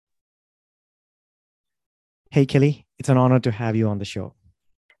Hey, Kelly, it's an honor to have you on the show.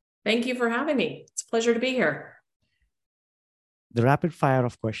 Thank you for having me. It's a pleasure to be here. The rapid fire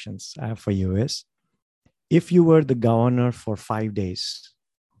of questions I have for you is if you were the governor for 5 days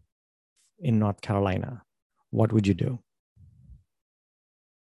in North Carolina, what would you do?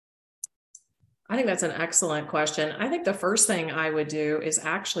 I think that's an excellent question. I think the first thing I would do is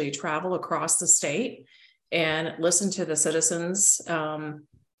actually travel across the state and listen to the citizens,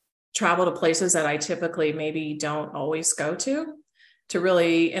 travel to places that I typically maybe don't always go to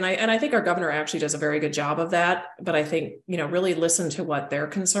really, and I think our governor actually does a very good job of that. But I think, really listen to what their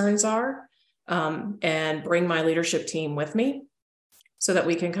concerns are, and bring my leadership team with me so that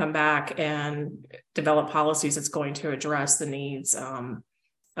we can come back and develop policies that's going to address the needs,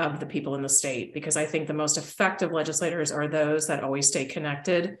 of the people in the state, because I think the most effective legislators are those that always stay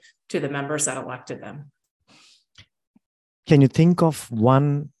connected to the members that elected them. Can you think of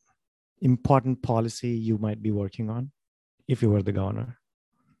one important policy you might be working on if you were the governor?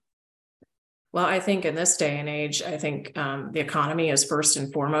 Well, I think in this day and age, I think the economy is first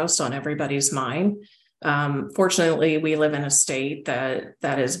and foremost on everybody's mind. Fortunately, we live in a state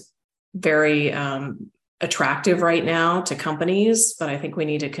that is very attractive right now to companies, but I think we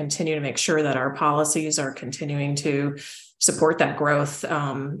need to continue to make sure that our policies are continuing to support that growth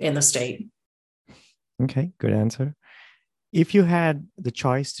in the state. Okay, good answer. If you had the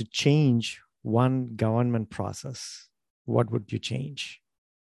choice to change one government process, what would you change?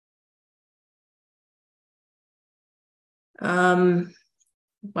 Wow,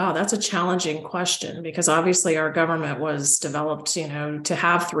 that's a challenging question because obviously our government was developed, to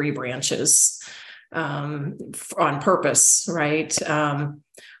have three branches on purpose, right?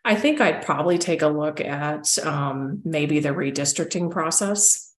 I think I'd probably take a look at maybe the redistricting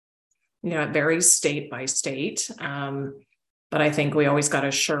process. It varies state by state, but I think we always got to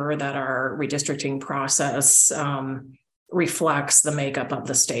assure that our redistricting process reflects the makeup of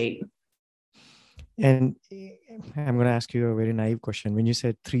the state. And I'm going to ask you a very naive question. When you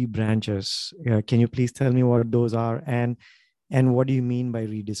said three branches, can you please tell me what those are and what do you mean by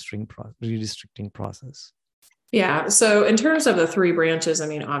redistricting process? Yeah. So in terms of the three branches, I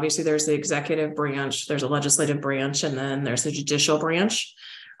mean, obviously there's the executive branch, there's a legislative branch, and then there's the judicial branch.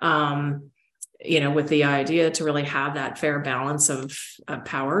 With the idea to really have that fair balance of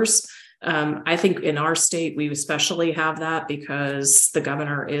powers. I think in our state, we especially have that because the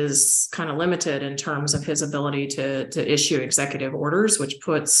governor is kind of limited in terms of his ability to issue executive orders, which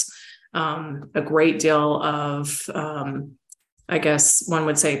puts a great deal of, I guess one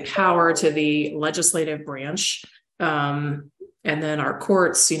would say, power to the legislative branch. And then our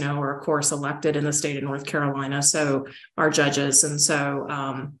courts, are of course elected in the state of North Carolina. So our judges. And so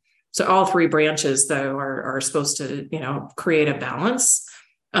all three branches, though, are supposed to, create a balance.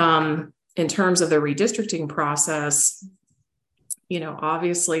 In terms of the redistricting process,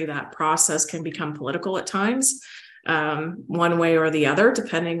 obviously that process can become political at times, one way or the other,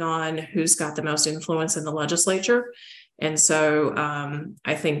 depending on who's got the most influence in the legislature. And so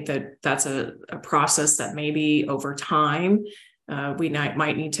I think that that's a process that maybe over time we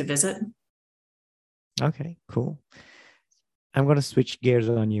might need to visit. Okay, cool. I'm going to switch gears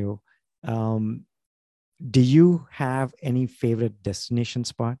on you. Do you have any favorite destination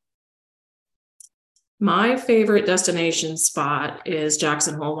spot? My favorite destination spot is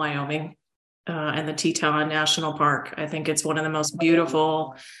Jackson Hole, Wyoming, and the Teton National Park. I think it's one of the most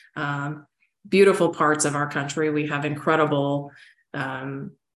beautiful parts of our country. We have incredible,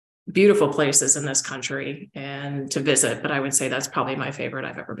 beautiful places in this country and to visit, but I would say that's probably my favorite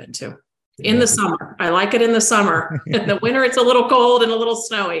I've ever been to. In the summer. I like it in the summer. In the winter, it's a little cold and a little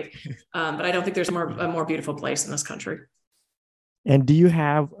snowy, but I don't think there's a more beautiful place in this country. And do you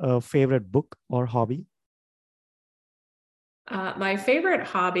have a favorite book or hobby? My favorite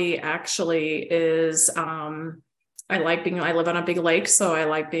hobby actually is I live on a big lake, so I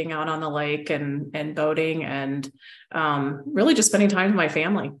like being out on the lake and boating and really just spending time with my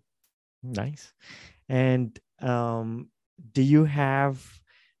family. Nice. And do you have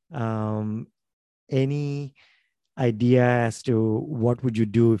any idea as to what would you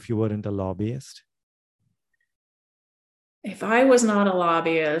do if you weren't a lobbyist? If I was not a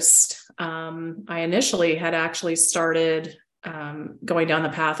lobbyist, I initially had actually started going down the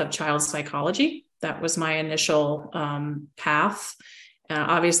path of child psychology. That was my initial path.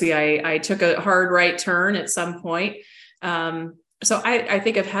 Obviously, I took a hard right turn at some point. So I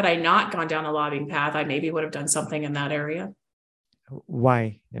think if had I not gone down the lobbying path, I maybe would have done something in that area.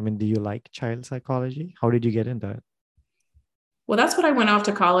 Why? I mean, do you like child psychology? How did you get into it? Well, that's what I went off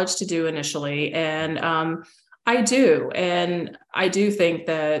to college to do initially. And I do. And I do think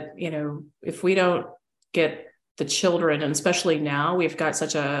that, if we don't get the children, and especially now we've got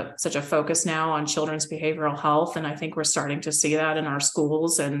such a focus now on children's behavioral health, and I think we're starting to see that in our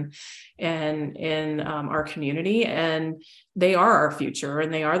schools and in our community, and they are our future,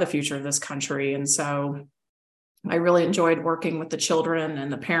 and they are the future of this country. And so I really enjoyed working with the children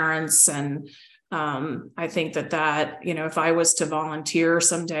and the parents, and I think that if I was to volunteer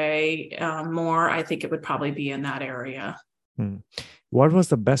someday more, I think it would probably be in that area. What was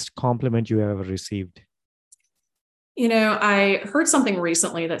the best compliment you ever received? I heard something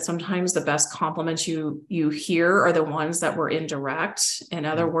recently that sometimes the best compliments you hear are the ones that were indirect. In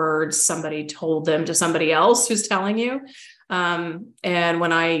other words, somebody told them to somebody else who's telling you. And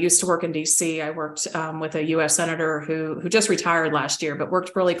when I used to work in DC, I worked with a US Senator who just retired last year, but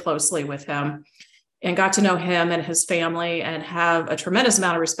worked really closely with him and got to know him and his family and have a tremendous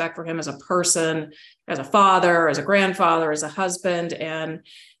amount of respect for him as a person, as a father, as a grandfather, as a husband. And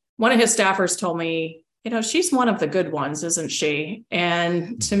one of his staffers told me, she's one of the good ones, isn't she?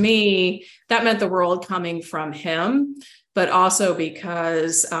 And to me, that meant the world coming from him, but also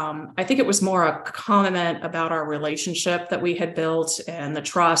because I think it was more a comment about our relationship that we had built and the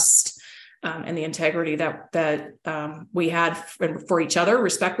trust and the integrity that we had for each other,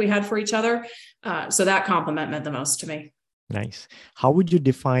 respect we had for each other. So that compliment meant the most to me. Nice. How would you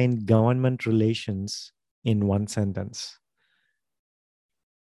define government relations in one sentence?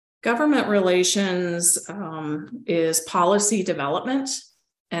 Government relations is policy development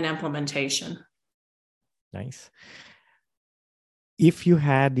and implementation. Nice. If you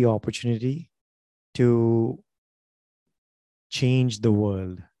had the opportunity to change the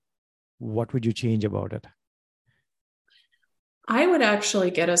world, what would you change about it? I would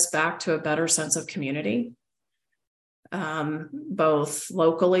actually get us back to a better sense of community, both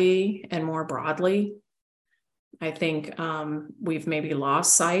locally and more broadly. I think we've maybe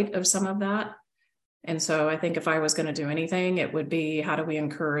lost sight of some of that. And so I think if I was going to do anything, it would be how do we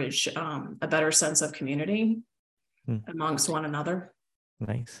encourage a better sense of community amongst one another.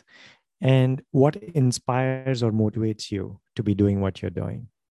 Nice. And what inspires or motivates you to be doing what you're doing?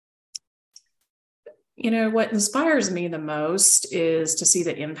 What inspires me the most is to see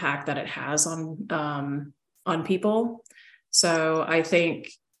the impact that it has on people. So I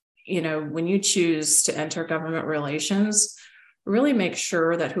think when you choose to enter government relations, really make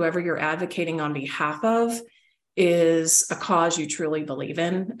sure that whoever you're advocating on behalf of is a cause you truly believe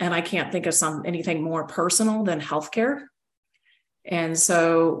in. And I can't think of anything more personal than healthcare. And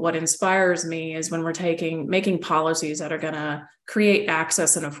so what inspires me is when we're making policies that are going to create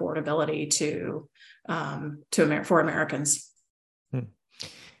access and affordability for Americans.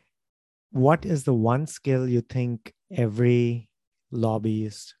 What is the one skill you think every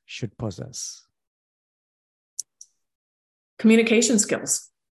lobbyist should possess? Communication skills,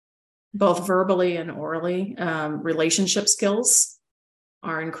 both verbally and orally. Relationship skills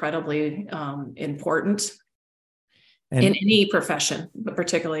are incredibly important in any profession, but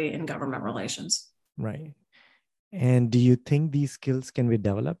particularly in government relations. Right. And do you think these skills can be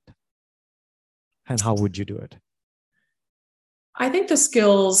developed? And how would you do it? I think the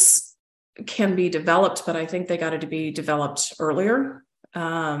skills can be developed, but I think they got to be developed earlier.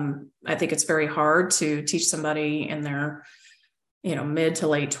 I think it's very hard to teach somebody in their, mid to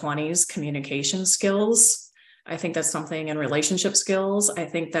late 20s communication skills. I think that's something in relationship skills. I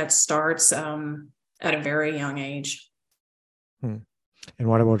think that starts at a very young age. And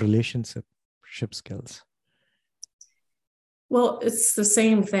what about relationship skills? Well, it's the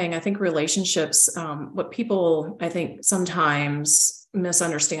same thing. I think relationships, what people, I think, sometimes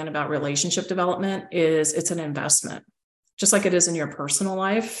misunderstand about relationship development is it's an investment. Just like it is in your personal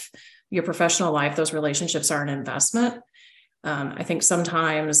life, your professional life, those relationships are an investment. I think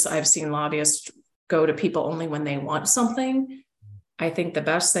sometimes I've seen lobbyists go to people only when they want something. I think the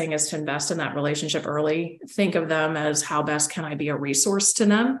best thing is to invest in that relationship early. Think of them as how best can I be a resource to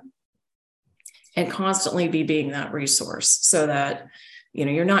them, and constantly be being that resource so that,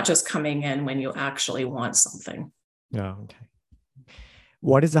 you're not just coming in when you actually want something. Oh, okay.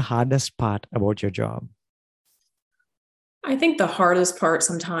 What is the hardest part about your job? I think the hardest part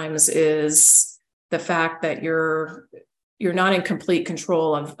sometimes is the fact that you're not in complete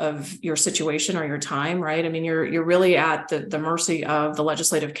control of your situation or your time, right? I mean, you're really at the mercy of the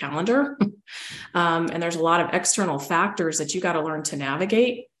legislative calendar. And there's a lot of external factors that you got to learn to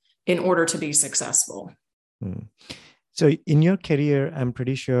navigate in order to be successful. So in your career, I'm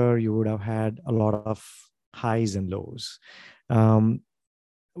pretty sure you would have had a lot of highs and lows.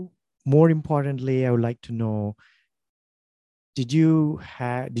 More importantly, I would like to know, did you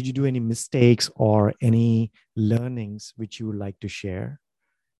do any mistakes or any learnings which you would like to share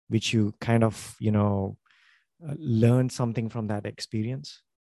which you kind of, learned something from that experience?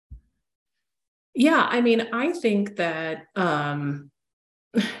 Yeah, I mean, I think that,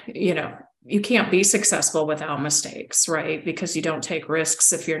 you can't be successful without mistakes, right? Because you don't take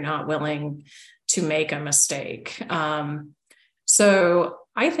risks if you're not willing to make a mistake. So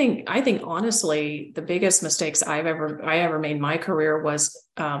I think honestly, the biggest mistakes I ever made in my career was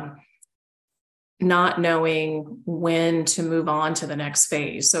not knowing when to move on to the next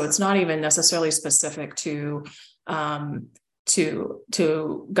phase. So it's not even necessarily specific um,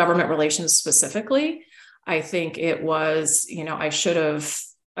 to government relations specifically. I think it was, I should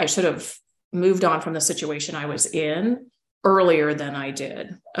have moved on from the situation I was in earlier than I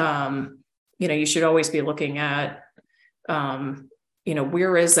did. You should always be looking at,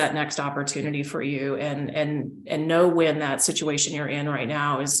 where is that next opportunity for you, and know when that situation you're in right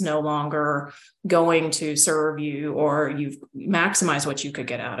now is no longer going to serve you, or you've maximized what you could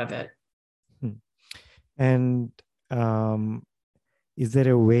get out of it. And is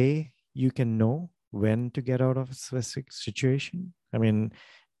there a way you can know when to get out of a specific situation? I mean,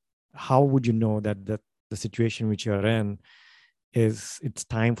 how would you know that the situation which you're in it's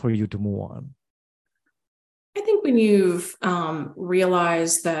time for you to move on? I think when you've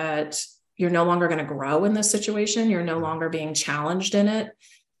realized that you're no longer going to grow in this situation, you're no longer being challenged in it,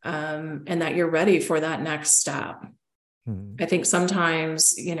 and that you're ready for that next step. I think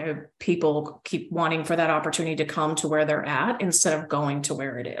sometimes, people keep wanting for that opportunity to come to where they're at instead of going to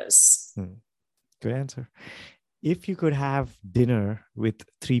where it is. Good answer. If you could have dinner with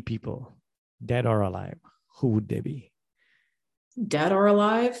 3 people, dead or alive, who would they be? Dead or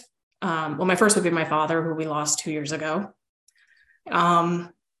alive? Well, my first would be my father, who we lost 2 years ago.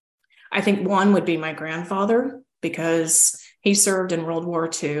 I think one would be my grandfather, because he served in World War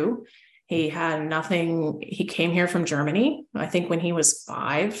II. He had nothing. He came here from Germany, I think, when he was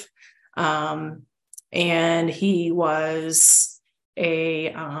 5. And he was a,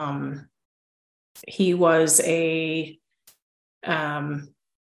 he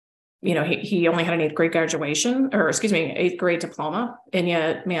only had an 8th grade graduation, or 8th grade diploma, and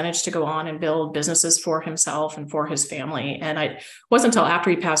yet managed to go on and build businesses for himself and for his family. And it wasn't until after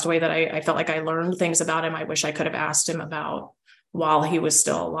he passed away that I felt like I learned things about him I wish I could have asked him about while he was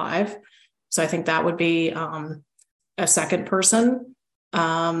still alive. So I think that would be a second person.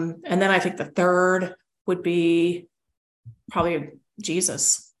 And then I think the third would be probably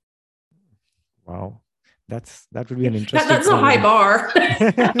Jesus. Wow. That would be an interesting. That's a high bar.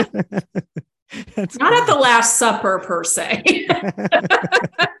 Not at the Last Supper per se.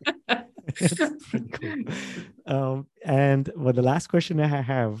 Pretty cool. And the last question I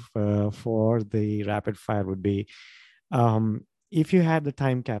have for the rapid fire would be, if you had the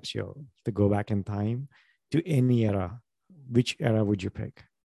time capsule to go back in time to any era, which era would you pick?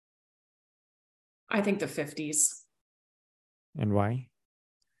 I think the 50s. And why?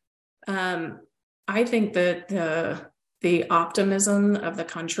 I think that the optimism of the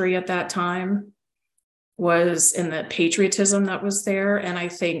country at that time was in the patriotism that was there. And I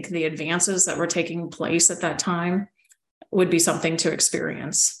think the advances that were taking place at that time would be something to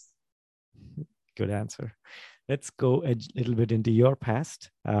experience. Good answer. Let's go a little bit into your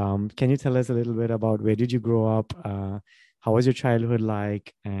past. Can you tell us a little bit about where did you grow up? How was your childhood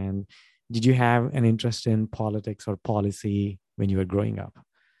like? And did you have an interest in politics or policy when you were growing up?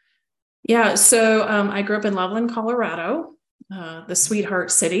 Yeah, so I grew up in Loveland, Colorado, the sweetheart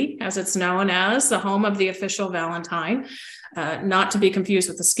city, as it's known as, the home of the official Valentine, not to be confused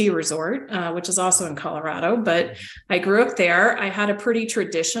with the ski resort, which is also in Colorado. But I grew up there. I had a pretty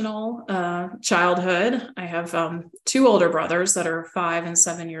traditional childhood. I have 2 older brothers that are 5 and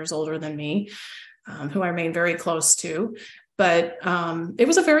 7 years older than me, who I remain very close to. But it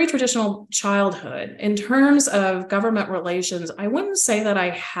was a very traditional childhood. In terms of government relations, I wouldn't say that I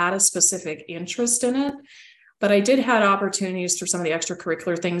had a specific interest in it, but I did have opportunities through some of the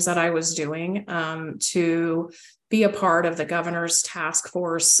extracurricular things that I was doing to be a part of the governor's task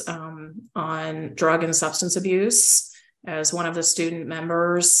force on drug and substance abuse as one of the student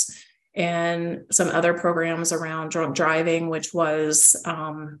members, and some other programs around drunk driving, which was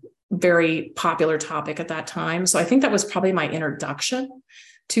very popular topic at that time. So I think that was probably my introduction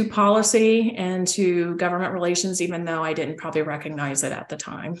to policy and to government relations, even though I didn't probably recognize it at the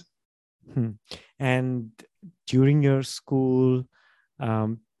time. And during your school,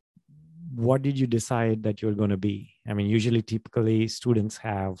 what did you decide that you're going to be? I mean, usually, typically, students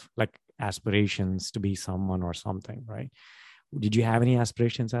have like aspirations to be someone or something, right? Did you have any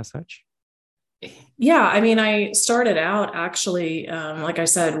aspirations as such? Yeah, I mean, I started out actually, like I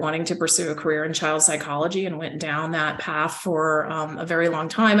said, wanting to pursue a career in child psychology and went down that path for a very long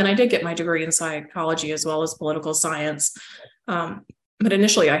time. And I did get my degree in psychology as well as political science. Um, but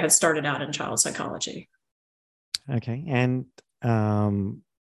initially, I had started out in child psychology. Okay. And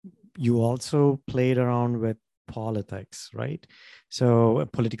you also played around with politics, right? So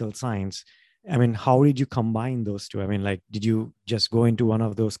political science. I mean, how did you combine those two? I mean, like, did you just go into one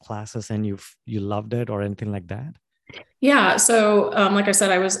of those classes and you loved it or anything like that? Yeah. So, like I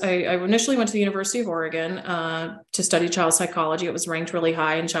said, I initially went to the University of Oregon to study child psychology. It was ranked really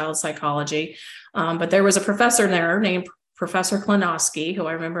high in child psychology, but there was a professor there named Professor Klonowski, who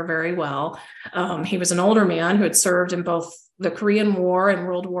I remember very well. He was an older man who had served in both the Korean War and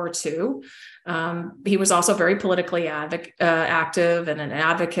World War II. He was also very politically active and an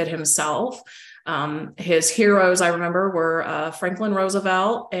advocate himself. His heroes, I remember, were Franklin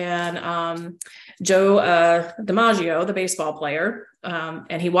Roosevelt and Joe DiMaggio, the baseball player.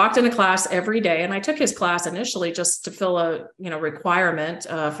 And he walked into class every day. And I took his class initially just to fill a requirement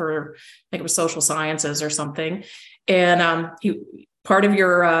for, I think it was social sciences or something. And part of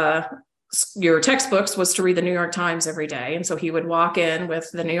your textbooks was to read the New York Times every day. And so he would walk in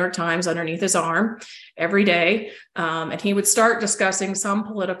with the New York Times underneath his arm every day. And he would start discussing some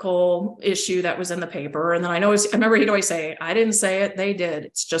political issue that was in the paper. And then I remember he'd always say, I didn't say it, they did.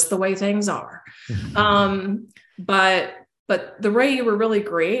 It's just the way things are. But the way you were really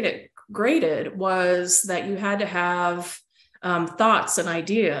graded was that you had to have thoughts and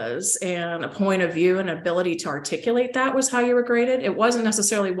ideas and a point of view and ability to articulate that was how you were graded. It wasn't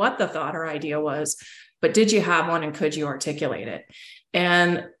necessarily what the thought or idea was, but did you have one and could you articulate it?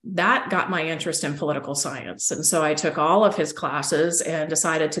 And that got my interest in political science. And so I took all of his classes and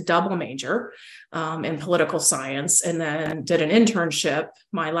decided to double major in political science, and then did an internship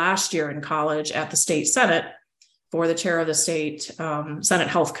my last year in college at the state Senate for the chair of the state Senate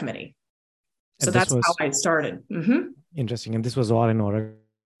Health Committee. So that's how I started. Mm-hmm. Interesting. And this was all in Oregon?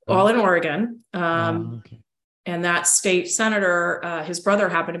 All in Oregon. Okay. And that state senator, his brother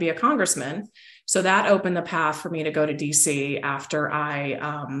happened to be a congressman. So that opened the path for me to go to DC after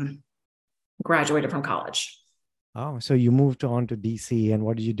I graduated from college. Oh, so you moved on to DC. And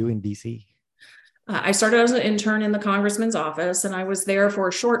what did you do in DC? I started as an intern in the congressman's office, and I was there for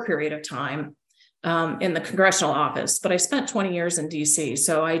a short period of time in the congressional office. But I spent 20 years in DC.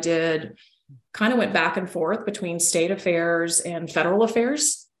 So I kind of went back and forth between state affairs and federal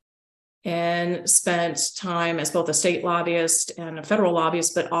affairs, and spent time as both a state lobbyist and a federal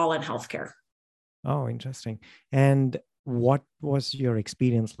lobbyist, but all in healthcare. Oh, interesting. And what was your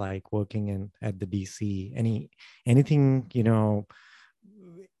experience like working at the DC? Anything,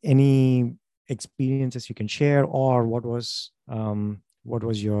 any experiences you can share, or what was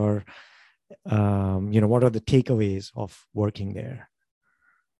your, what are the takeaways of working there?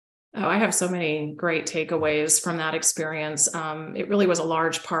 Oh, I have so many great takeaways from that experience. It really was a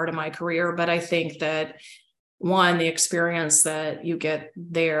large part of my career, but I think that one, the experience that you get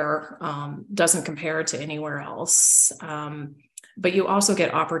there doesn't compare to anywhere else. But you also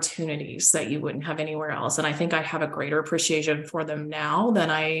get opportunities that you wouldn't have anywhere else. And I think I have a greater appreciation for them now than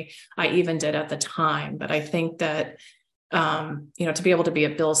I even did at the time. But I think that to be able to be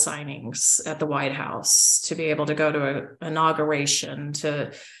at bill signings at the White House, to be able to go to an inauguration,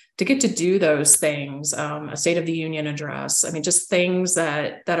 to get to do those things, a State of the Union address. I mean, just things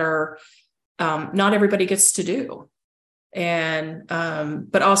that are not everybody gets to do. And,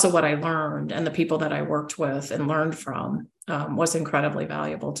 but also what I learned and the people that I worked with and learned from was incredibly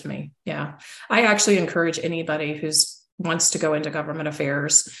valuable to me. Yeah. I actually encourage anybody who's wants to go into government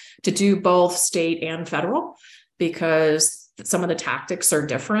affairs to do both state and federal, because some of the tactics are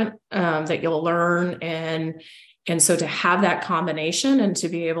different that you'll learn. And so to have that combination and to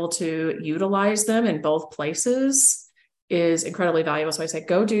be able to utilize them in both places is incredibly valuable. So I say,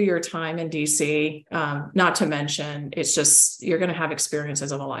 go do your time in DC, not to mention, it's just, you're going to have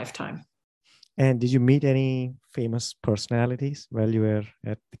experiences of a lifetime. And did you meet any famous personalities while you were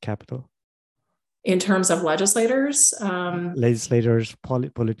at the Capitol? In terms of legislators?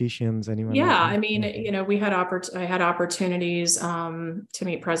 Politicians, anyone? Yeah, like I mean, I had opportunities to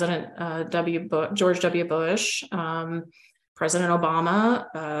meet President George W. Bush, President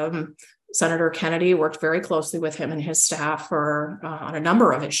Obama, Senator Kennedy. Worked very closely with him and his staff on a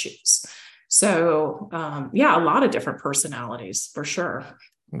number of issues. So a lot of different personalities for sure.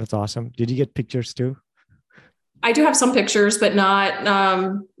 That's awesome. Did you get pictures too? I do have some pictures, but not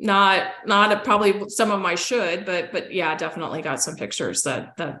probably some of them I should, but yeah, definitely got some pictures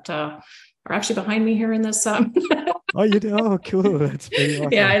that are actually behind me here in this Oh, you do? Oh, cool. That's pretty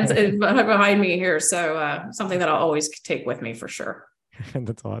Yeah, awesome. it's behind me here. So something that I'll always take with me for sure.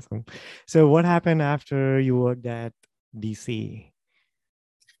 That's awesome. So what happened after you worked at DC?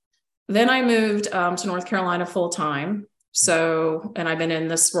 Then I moved to North Carolina full time. So, and I've been in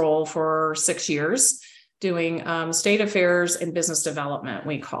this role for 6 years doing state affairs and business development,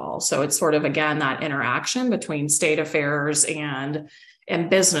 we call. So it's sort of, again, that interaction between state affairs and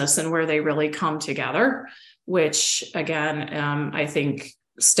business and where they really come together, which again, I think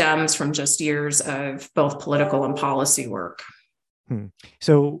stems from just years of both political and policy work. Hmm.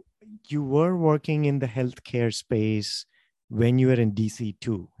 So you were working in the healthcare space when you were in DC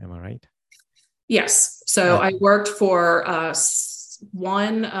too, am I right? Yes. So I Okay. worked for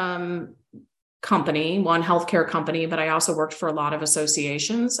one company, one healthcare company, but I also worked for a lot of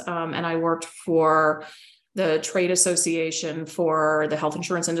associations. And I worked for the trade association for the health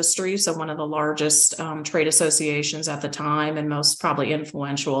insurance industry. So one of the largest trade associations at the time and most probably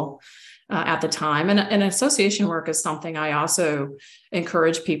influential at the time. And association work is something I also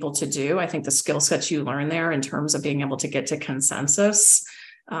encourage people to do. I think the skill sets you learn there in terms of being able to get to consensus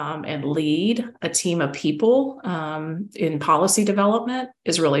and lead a team of people in policy development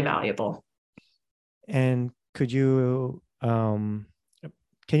is really valuable. And can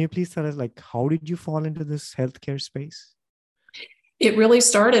you please tell us, like, how did you fall into this healthcare space? It really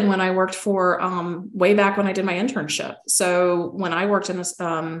started when I worked for way back when I did my internship. So when I worked in this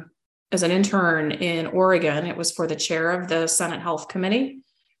as an intern in Oregon, it was for the chair of the Senate Health Committee.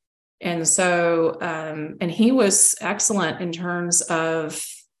 And so, and he was excellent in terms of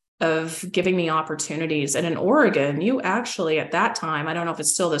giving me opportunities. And in Oregon, you actually, at that time, I don't know if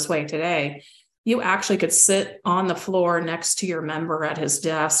it's still this way today, you actually could sit on the floor next to your member at his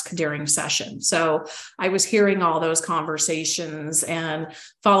desk during session. So I was hearing all those conversations and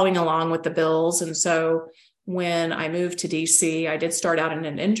following along with the bills. And so when I moved to DC, I did start out in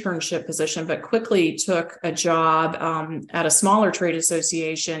an internship position, but quickly took a job at a smaller trade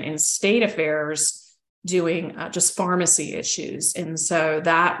association in state affairs doing just pharmacy issues. And so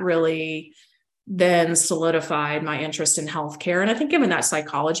that really then solidified my interest in healthcare. And I think given that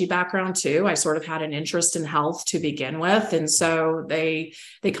psychology background too, I sort of had an interest in health to begin with. And so they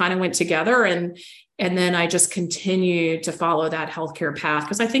kind of went together, and then I just continued to follow that healthcare path.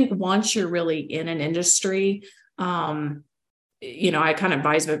 Because I think once you're really in an industry, I kind of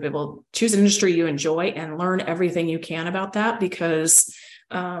advise people choose an industry you enjoy and learn everything you can about that, because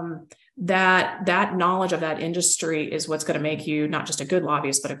that knowledge of that industry is what's going to make you not just a good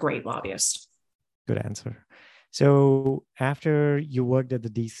lobbyist, but a great lobbyist. Good answer. So after you worked at the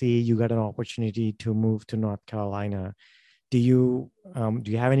DC, you got an opportunity to move to North Carolina. Do you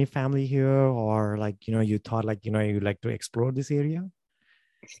have any family here, or you thought you'd like to explore this area?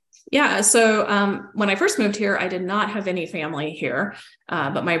 Yeah. So when I first moved here, I did not have any family here,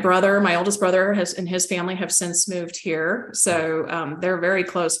 but my oldest brother and his family have since moved here. So they're very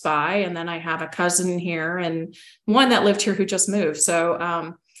close by. And then I have a cousin here and one that lived here who just moved.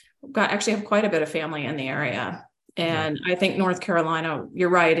 So actually have quite a bit of family in the area. And I think North Carolina, you're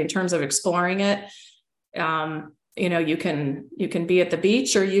right, in terms of exploring it. You can be at the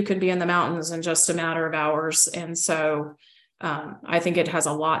beach or you can be in the mountains in just a matter of hours. And so I think it has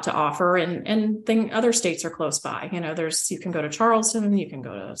a lot to offer, and other states are close by. You can go to Charleston, you can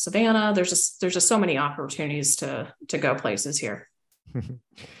go to Savannah. There's just so many opportunities to go places here.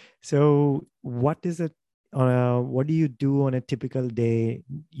 So what do you do on a typical day?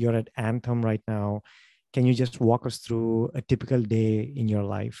 You're at Anthem right now. Can you just walk us through a typical day in your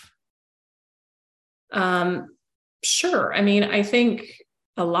life? Sure. I mean, I think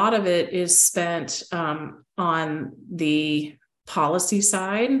a lot of it is spent on the policy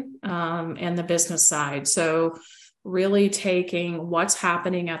side and the business side. So really taking what's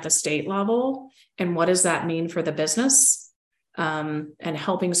happening at the state level and what does that mean for the business, and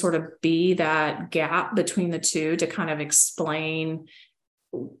helping sort of be that gap between the two to kind of explain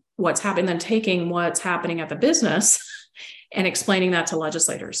what's happening, then taking what's happening at the business and explaining that to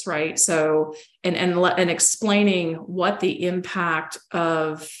legislators, right? So, and explaining what the impact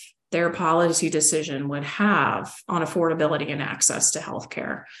of their policy decision would have on affordability and access to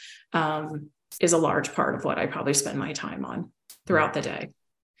healthcare is a large part of what I probably spend my time on throughout the day.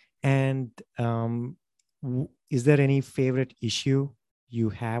 And is there any favorite issue you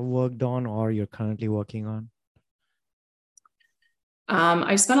have worked on or you're currently working on?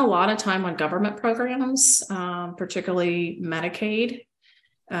 I spent a lot of time on government programs, particularly Medicaid.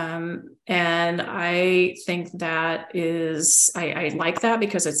 And I think that I like that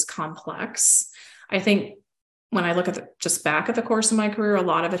because it's complex. I think when I look at just back at the course of my career, a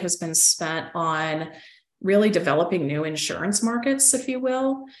lot of it has been spent on really developing new insurance markets, if you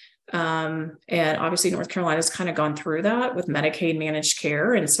will. And obviously North Carolina's kind of gone through that with Medicaid managed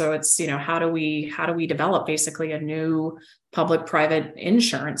care. And so it's, how do we develop basically a new public-private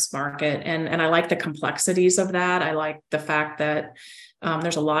insurance market? And I like the complexities of that. I like the fact that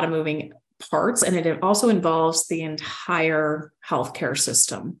there's a lot of moving parts, and it also involves the entire healthcare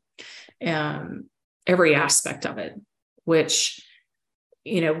system, every aspect of it, which,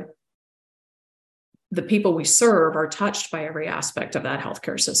 the people we serve are touched by every aspect of that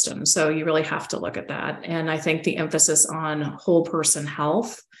healthcare system. So you really have to look at that. And I think the emphasis on whole person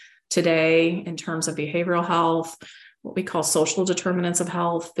health today in terms of behavioral health, what we call social determinants of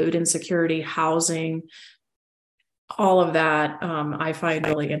health, food insecurity, housing, all of that, I find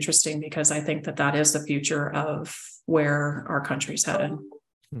really interesting, because I think that is the future of where our country's headed.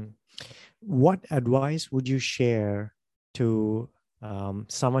 What advice would you share to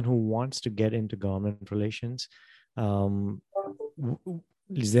someone who wants to get into government relations? Are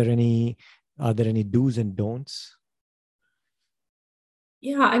there any do's and don'ts?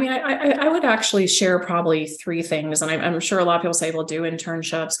 Yeah, I mean, I would actually share probably three things. And I'm sure a lot of people say, well, do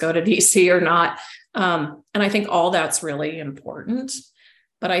internships, go to DC or not. And I think all that's really important.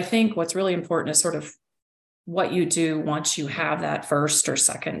 But I think what's really important is sort of what you do once you have that first or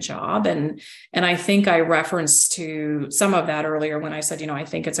second job. And I think I referenced to some of that earlier when I said, I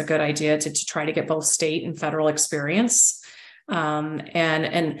think it's a good idea to try to get both state and federal experience.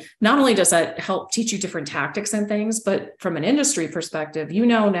 And not only does that help teach you different tactics and things, but from an industry perspective,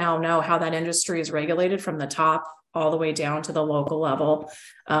 now know how that industry is regulated from the top all the way down to the local level.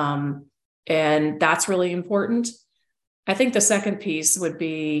 And that's really important. I think the second piece would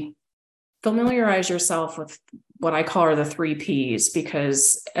be familiarize yourself with what I call the 3 Ps,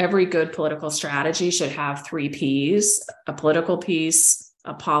 because every good political strategy should have 3 Ps: a political piece,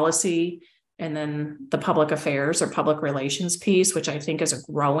 a policy, and then the public affairs or public relations piece, which I think is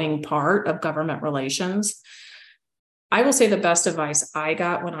a growing part of government relations. I will say the best advice I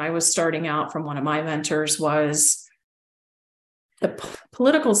got when I was starting out from one of my mentors was the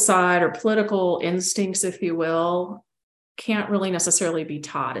political side, or political instincts, if you will, can't really necessarily be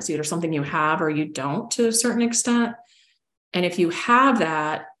taught. It's either something you have or you don't to a certain extent. And if you have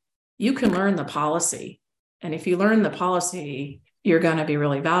that, you can learn the policy. And if you learn the policy, you're going to be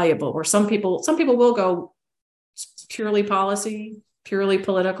really valuable. Where some people will go purely policy, purely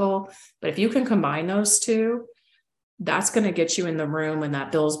political. But if you can combine those two, that's going to get you in the room when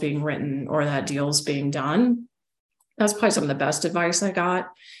that bill's being written or that deal's being done. That's probably some of the best advice I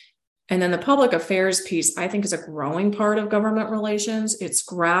got. And then the public affairs piece, I think, is a growing part of government relations. It's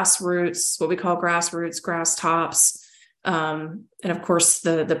grassroots, what we call grassroots, grass tops. And of course,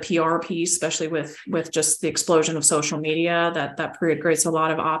 the PR piece, especially with just the explosion of social media, that creates a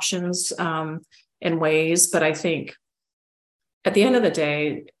lot of options and ways. But I think at the end of the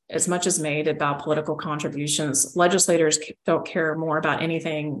day, as much as made about political contributions, legislators don't care more about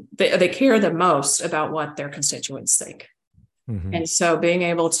anything. They care the most about what their constituents think. Mm-hmm. And so being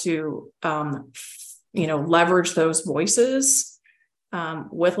able to, leverage those voices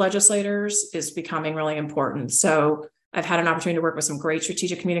with legislators is becoming really important. So I've had an opportunity to work with some great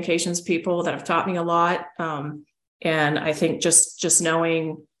strategic communications people that have taught me a lot. And I think just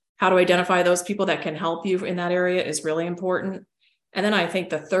knowing how to identify those people that can help you in that area is really important. And then I think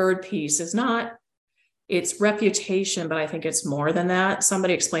the third piece is it's reputation, but I think it's more than that.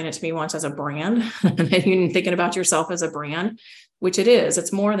 Somebody explained it to me once as a brand, and you're thinking about yourself as a brand, which it is.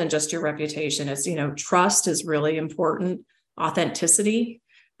 It's more than just your reputation. It's, trust is really important. Authenticity,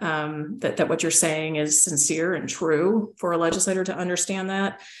 that what you're saying is sincere and true for a legislator to understand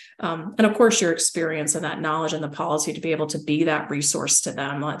that. And of course, your experience and that knowledge and the policy to be able to be that resource to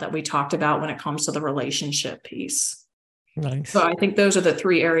them that we talked about when it comes to the relationship piece. Nice. So I think those are the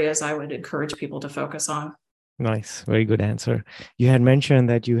 3 areas I would encourage people to focus on. Nice. Very good answer. You had mentioned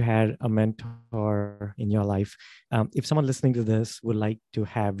that you had a mentor in your life. If someone listening to this would like to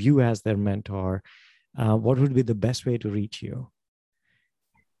have you as their mentor, what would be the best way to reach you?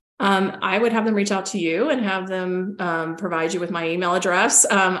 I would have them reach out to you and have them provide you with my email address.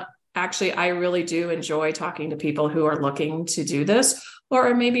 Actually, I really do enjoy talking to people who are looking to do this, or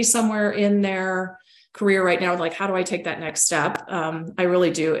are maybe somewhere in their career right now, like, how do I take that next step? I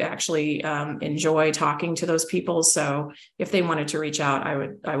really do actually enjoy talking to those people. So if they wanted to reach out,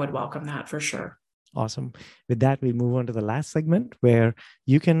 I would welcome that for sure. Awesome. With that, we'll move on to the last segment where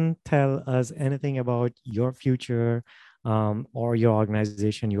you can tell us anything about your future or your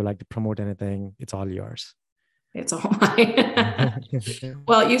organization. You would like to promote anything. It's all yours. It's all mine.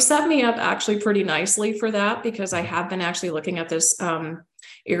 Well, you set me up actually pretty nicely for that, because I have been actually looking at this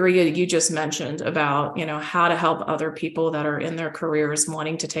area you just mentioned about, how to help other people that are in their careers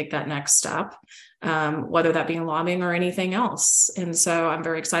wanting to take that next step, whether that be in lobbying or anything else. And so I'm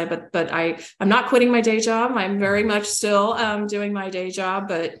very excited, but I'm not quitting my day job. I'm very much still doing my day job,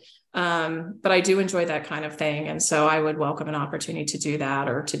 but I do enjoy that kind of thing. And so I would welcome an opportunity to do that,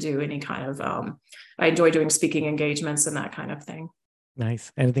 or to do any kind of, I enjoy doing speaking engagements and that kind of thing.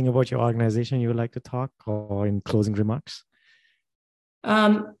 Nice. Anything about your organization you would like to talk, or in closing remarks?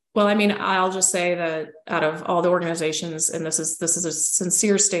 Well, I mean, I'll just say that out of all the organizations, and this is a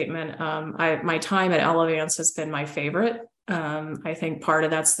sincere statement, my time at Elevance has been my favorite. I think part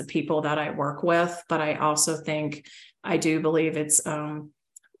of that's the people that I work with, but I also think, I do believe it's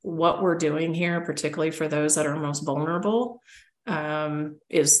what we're doing here, particularly for those that are most vulnerable,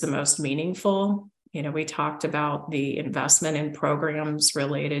 is the most meaningful. We talked about the investment in programs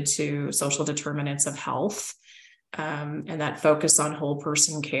related to social determinants of health, and that focus on whole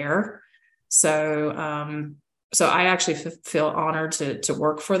person care. So I actually feel honored to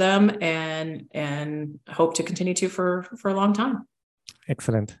work for them, and hope to continue to for a long time.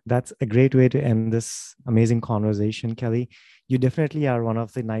 Excellent. That's a great way to end this amazing conversation, Kelly. You definitely are one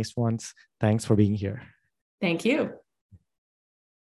of the nice ones. Thanks for being here. Thank you.